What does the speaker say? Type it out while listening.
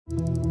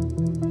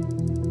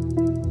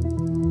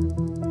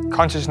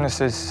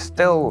Consciousness is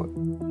still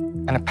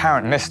an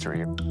apparent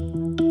mystery.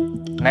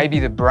 Maybe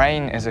the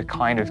brain is a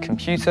kind of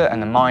computer and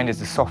the mind is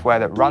the software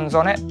that runs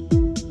on it.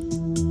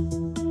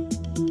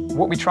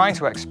 What we're trying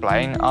to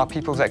explain are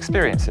people's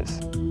experiences.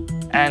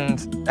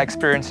 And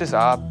experiences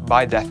are,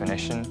 by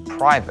definition,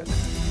 private.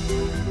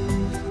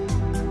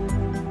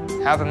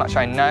 However much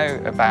I know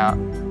about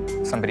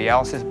somebody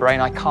else's brain,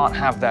 I can't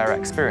have their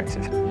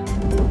experiences.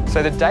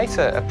 So the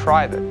data are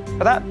private,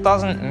 but that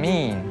doesn't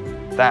mean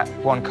that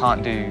one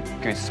can't do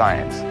good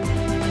science.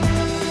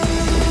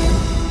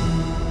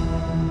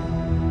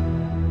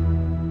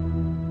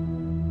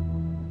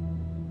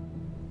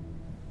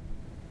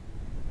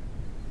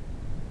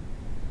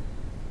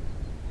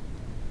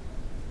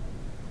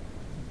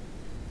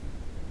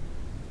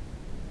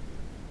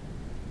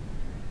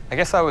 I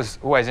guess I was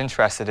always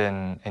interested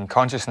in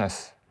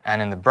consciousness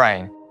and in the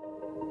brain,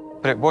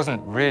 but it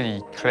wasn't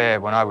really clear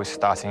when I was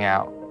starting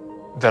out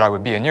that I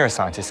would be a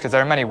neuroscientist, because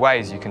there are many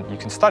ways you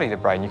can study the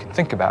brain, you can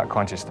think about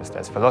consciousness.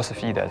 There's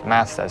philosophy, there's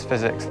maths, there's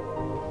physics.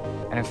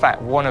 And in fact,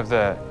 one of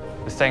the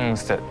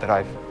things that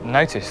I've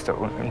noticed, that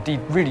indeed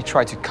really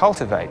tried to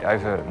cultivate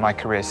over my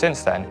career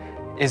since then,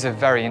 is a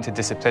very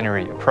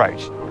interdisciplinary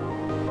approach.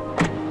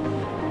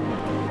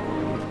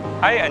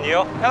 Hi,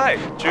 Anil.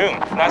 Hello. Jun,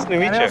 nice to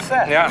meet you. Anil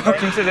Seth. Yeah.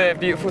 Welcome to the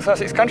beautiful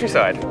Sussex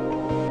countryside.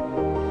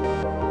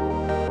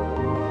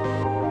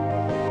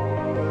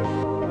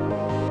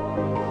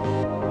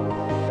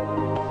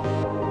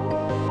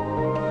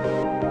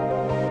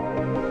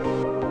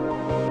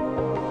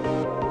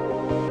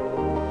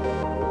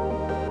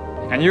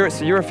 And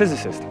you're a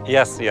physicist?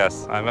 Yes,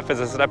 I'm a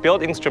physicist. I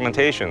build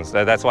instrumentations.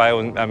 That's why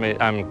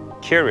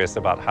I'm curious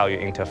about how you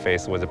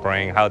interface with the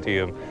brain. How do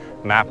you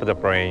map the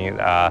brain?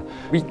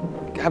 We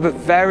have a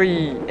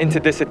very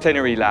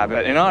interdisciplinary lab.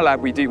 In our lab,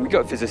 we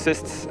got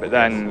physicists, but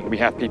then we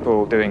have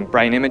people doing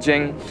brain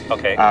imaging,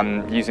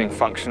 using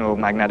functional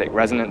magnetic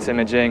resonance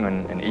imaging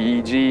and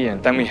EEG,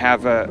 and then we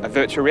have a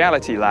virtual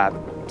reality lab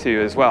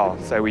too as well.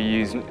 So we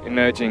use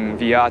emerging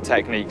VR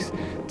techniques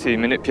to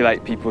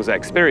manipulate people's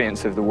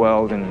experience of the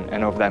world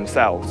and of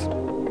themselves.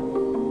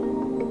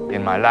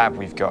 In my lab,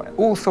 we've got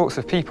all sorts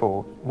of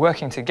people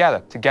working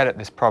together to get at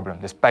this problem,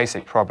 this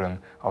basic problem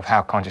of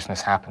how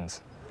consciousness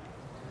happens.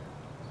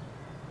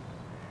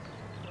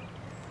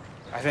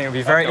 I think it would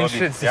be very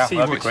interesting to see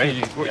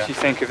what you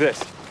think of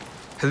this.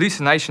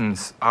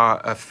 Hallucinations are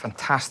a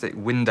fantastic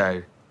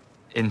window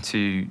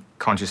into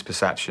conscious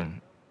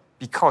perception,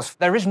 because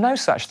there is no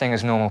such thing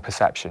as normal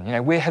perception. You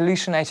know, we're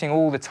hallucinating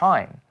all the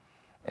time.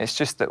 It's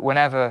just that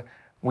whenever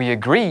we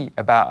agree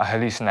about a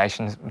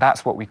hallucination,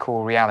 that's what we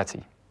call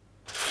reality.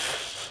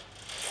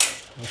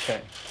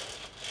 Okay.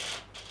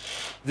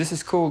 This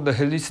is called the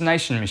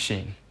hallucination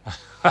machine.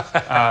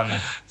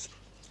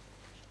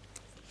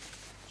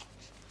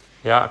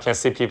 Yeah, I can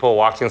see people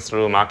walking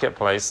through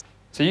marketplace.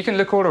 So you can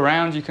look all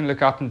around, you can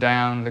look up and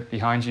down, look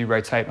behind you,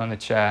 rotate on the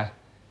chair.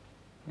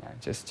 Yeah,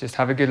 just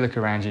have a good look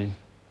around you.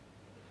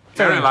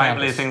 Very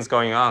lively things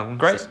going on.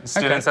 Great.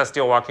 Students are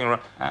still walking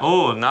around.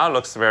 Oh, now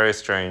looks very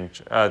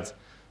strange.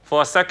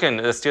 For a second,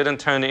 the student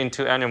turned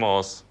into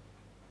animals.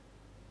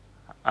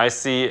 I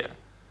see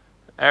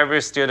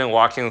every student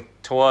walking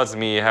towards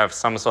me have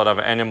some sort of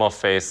animal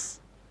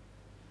face,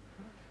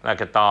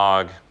 like a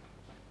dog.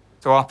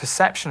 So our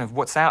perception of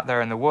what's out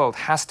there in the world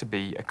has to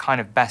be a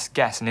kind of best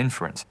guess and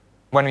inference.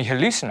 When we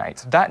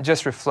hallucinate, that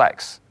just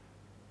reflects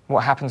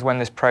what happens when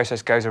this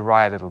process goes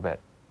awry a little bit.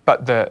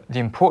 But the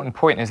important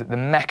point is that the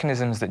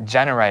mechanisms that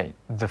generate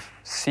the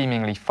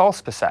seemingly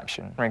false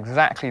perception are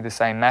exactly the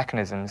same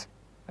mechanisms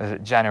as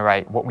that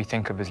generate what we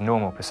think of as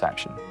normal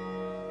perception.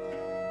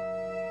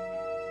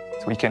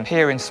 So we can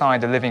peer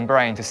inside the living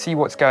brain to see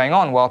what's going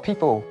on while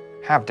people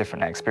have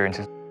different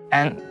experiences.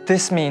 And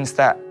this means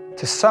that,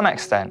 to some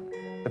extent,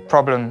 the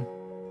problem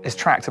is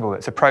tractable,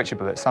 it's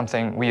approachable, it's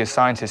something we as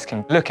scientists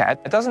can look at.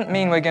 It doesn't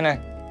mean we're going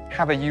to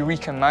have a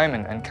eureka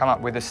moment and come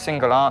up with a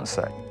single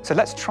answer. So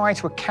let's try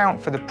to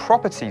account for the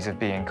properties of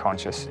being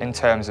conscious in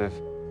terms of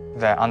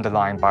their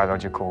underlying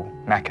biological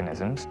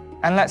mechanisms.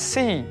 And let's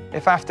see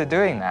if after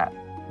doing that,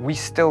 we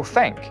still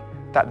think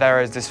that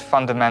there is this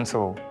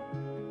fundamental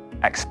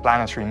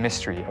explanatory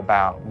mystery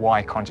about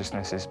why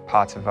consciousness is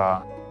part of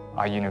our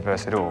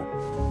universe at all.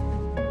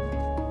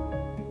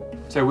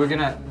 So we're going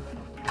to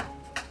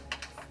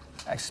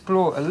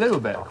explore a little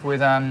bit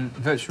with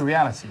virtual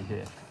reality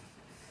here.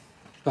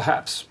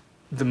 Perhaps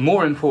the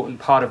more important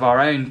part of our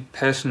own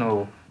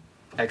personal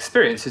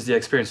experience is the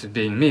experience of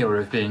being me or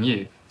of being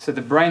you. So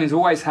the brain is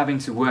always having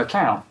to work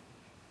out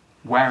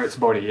where its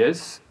body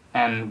is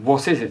and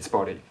what is its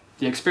body.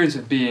 The experience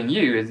of being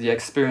you is the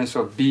experience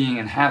of being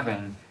and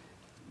having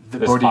the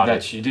body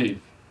that you do.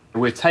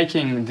 We're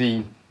taking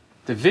the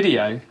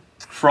video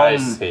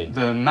from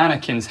the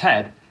mannequin's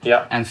head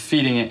and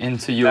feeding it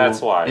into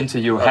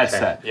your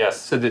headset. Yes.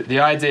 So the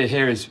idea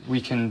here is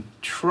we can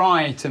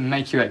try to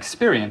make you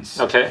experience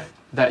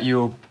that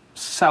your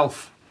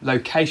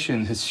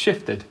self-location has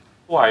shifted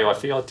Why I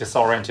feel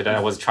disoriented and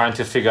I was trying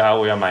to figure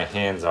out where my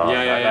hands are.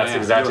 That's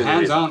exactly Your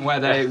hands aren't where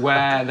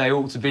they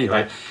ought to be,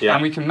 right? Yeah.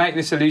 And we can make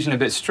this illusion a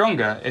bit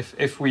stronger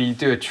if we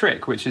do a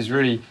trick, which is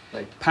really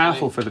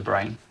powerful for the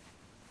brain.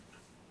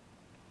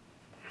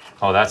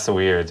 Oh, that's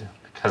weird,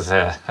 because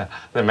the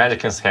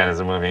mannequin's hand is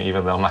moving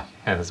even though my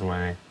hand is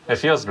moving. It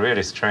feels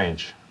really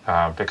strange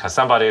because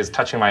somebody is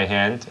touching my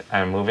hand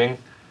and moving,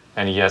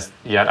 and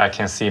yet I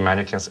can see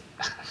mannequins.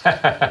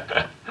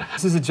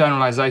 This is a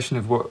generalization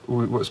of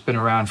what's been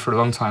around for a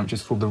long time, which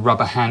is called the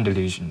rubber hand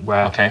illusion,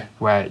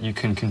 where you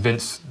can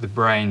convince the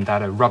brain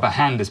that a rubber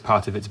hand is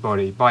part of its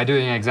body by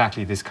doing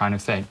exactly this kind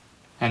of thing.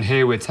 And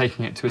here we're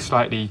taking it to a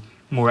slightly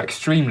more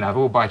extreme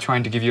level by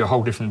trying to give you a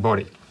whole different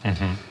body.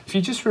 If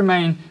you just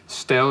remain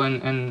still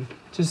and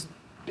just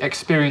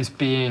experience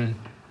being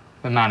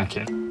the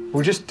mannequin,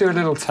 we'll just do a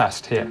little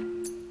test here.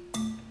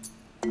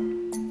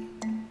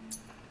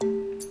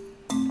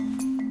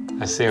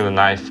 I see the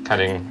knife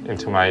cutting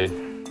into my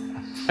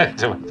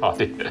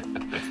body.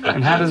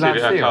 And how does that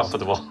feel?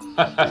 Uncomfortable.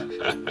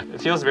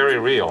 It feels very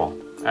real.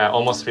 I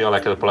almost feel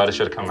like the blood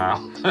should come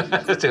out.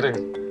 It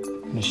didn't.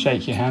 Can you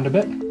shake your hand a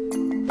bit?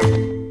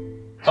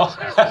 Oh.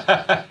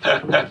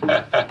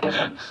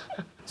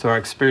 So our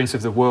experience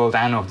of the world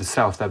and of the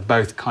self, they're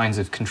both kinds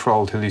of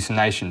controlled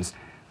hallucinations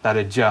that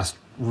are just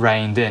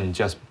reined in,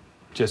 just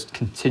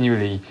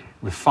continually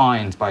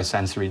refined by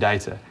sensory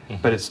data.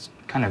 But it's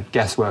kind of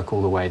guesswork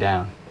all the way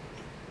down.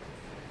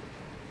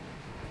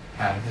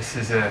 This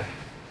is a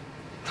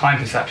time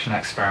perception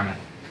experiment.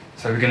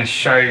 So we're going to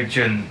show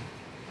Jun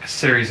a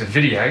series of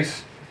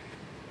videos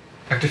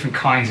of different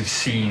kinds of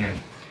scene,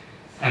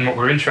 and what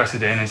we're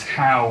interested in is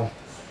how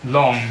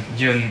long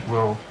Jun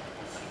will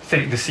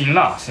think the scene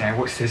lasts. You know,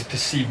 what's his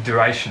perceived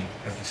duration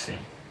of the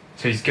scene.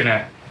 So he's going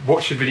to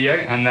watch a video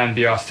and then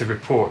be asked to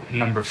report a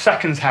number of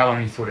seconds, how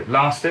long he thought it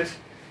lasted.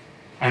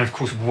 And of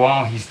course,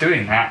 while he's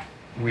doing that,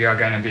 we are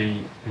going to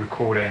be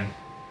recording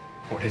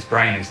what his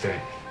brain is doing.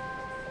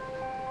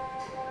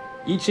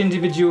 Each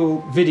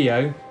individual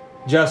video,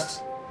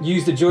 just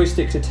use the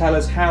joystick to tell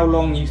us how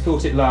long you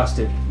thought it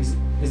lasted.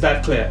 Is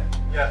that clear?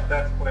 Yes,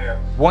 that's clear.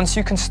 Once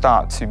you can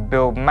start to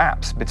build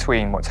maps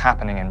between what's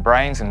happening in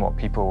brains and what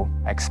people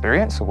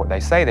experience or what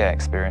they say they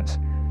experience,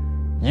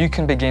 you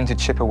can begin to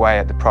chip away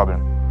at the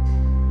problem.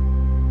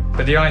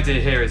 But the idea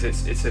here is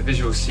it's a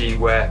visual scene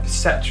where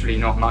perceptually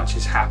not much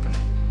is happening.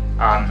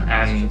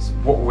 And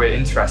what we're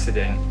interested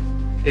in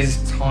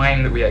is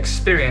time that we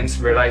experience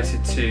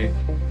related to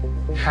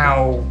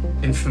how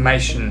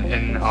information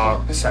in our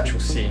perceptual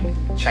scene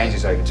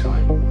changes over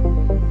time.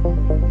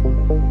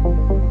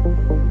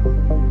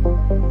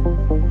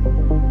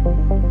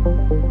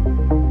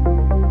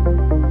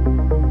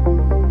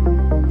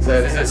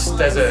 So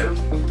there's a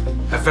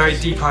very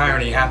deep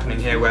irony happening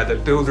here where the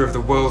builder of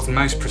the world's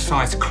most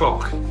precise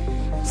clock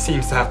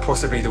seems to have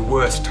possibly the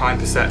worst time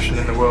perception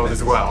in the world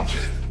as well.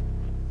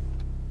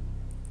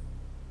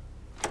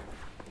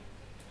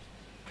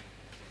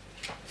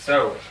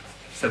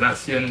 So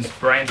that's Jun's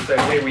brain. So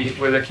here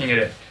we're looking at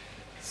it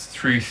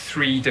through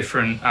three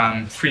different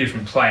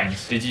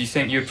planes. Did you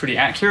think you were pretty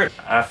accurate?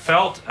 I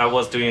felt I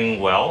was doing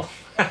well.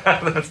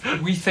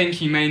 We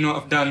think you may not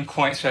have done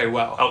quite so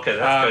well. Okay,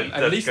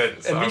 that's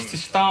good. At least to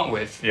start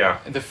with,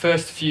 the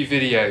first few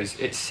videos,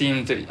 it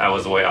seemed that I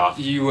was way off.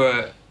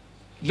 You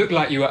looked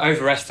like you were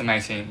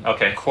overestimating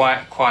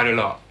quite a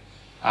lot.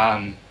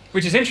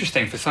 Which is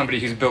interesting for somebody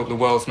who's built the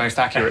world's most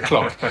accurate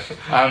clock.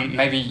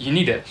 Maybe you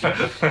need it.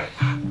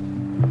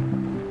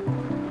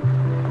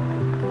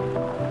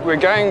 We're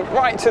going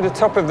right to the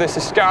top of this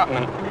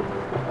escarpment.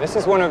 This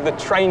is one of the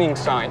training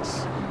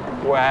sites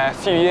where a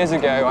few years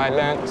ago I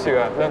learned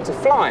to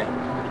fly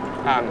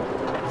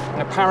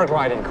in a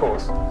paragliding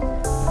course.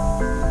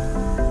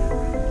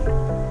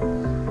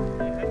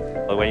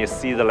 When you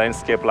see the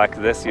landscape like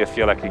this, you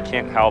feel like you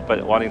can't help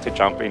but wanting to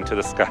jump into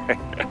the sky.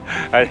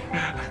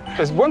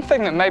 There's one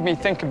thing that made me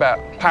think about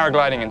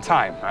paragliding and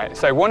time, right?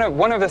 So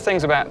one of the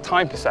things about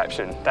time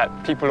perception that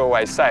people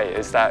always say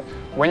is that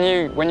when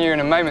you're in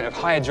a moment of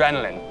high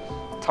adrenaline,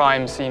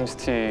 time seems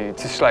to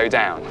slow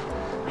down.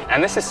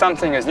 And this is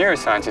something as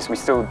neuroscientists we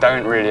still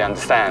don't really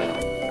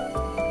understand.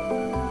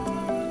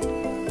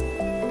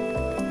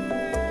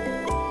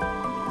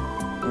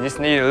 You just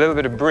need a little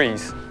bit of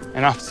breeze,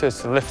 enough to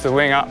lift the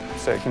wing up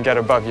so it can get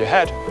above your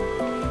head.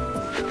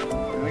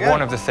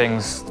 One of the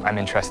things I'm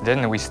interested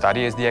in that we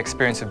study is the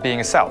experience of being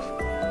a self.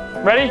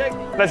 Ready?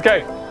 Let's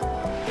go.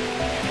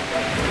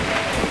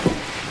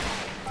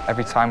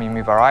 Every time we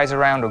move our eyes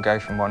around or go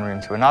from one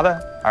room to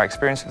another, our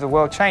experience of the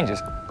world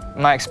changes.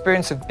 My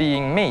experience of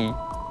being me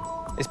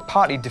is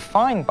partly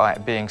defined by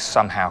it being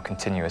somehow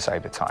continuous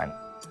over time.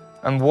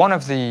 And one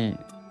of the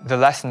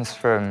lessons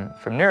from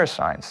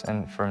neuroscience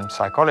and from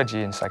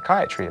psychology and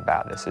psychiatry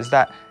about this is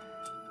that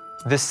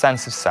this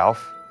sense of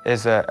self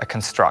is a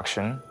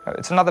construction.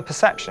 It's another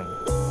perception.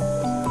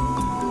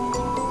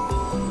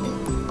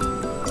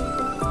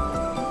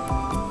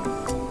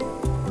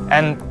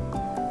 And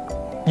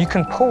you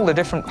can pull the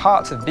different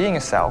parts of being a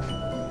self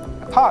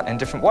apart in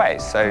different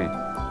ways. So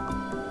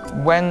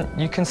when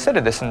you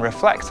consider this and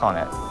reflect on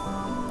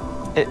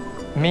it,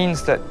 it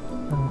means that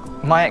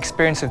my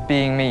experience of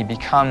being me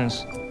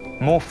becomes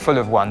more full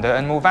of wonder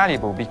and more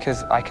valuable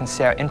because I can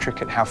see how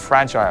intricate, how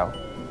fragile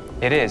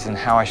it is and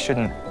how I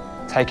shouldn't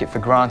take it for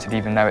granted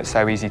even though it's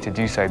so easy to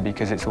do so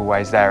because it's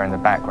always there in the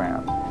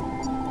background.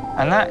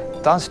 And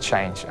that does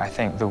change, I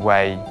think, the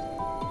way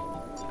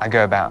I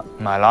go about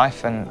my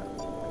life, and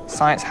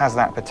science has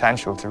that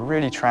potential to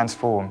really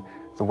transform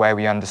the way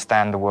we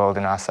understand the world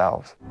and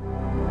ourselves.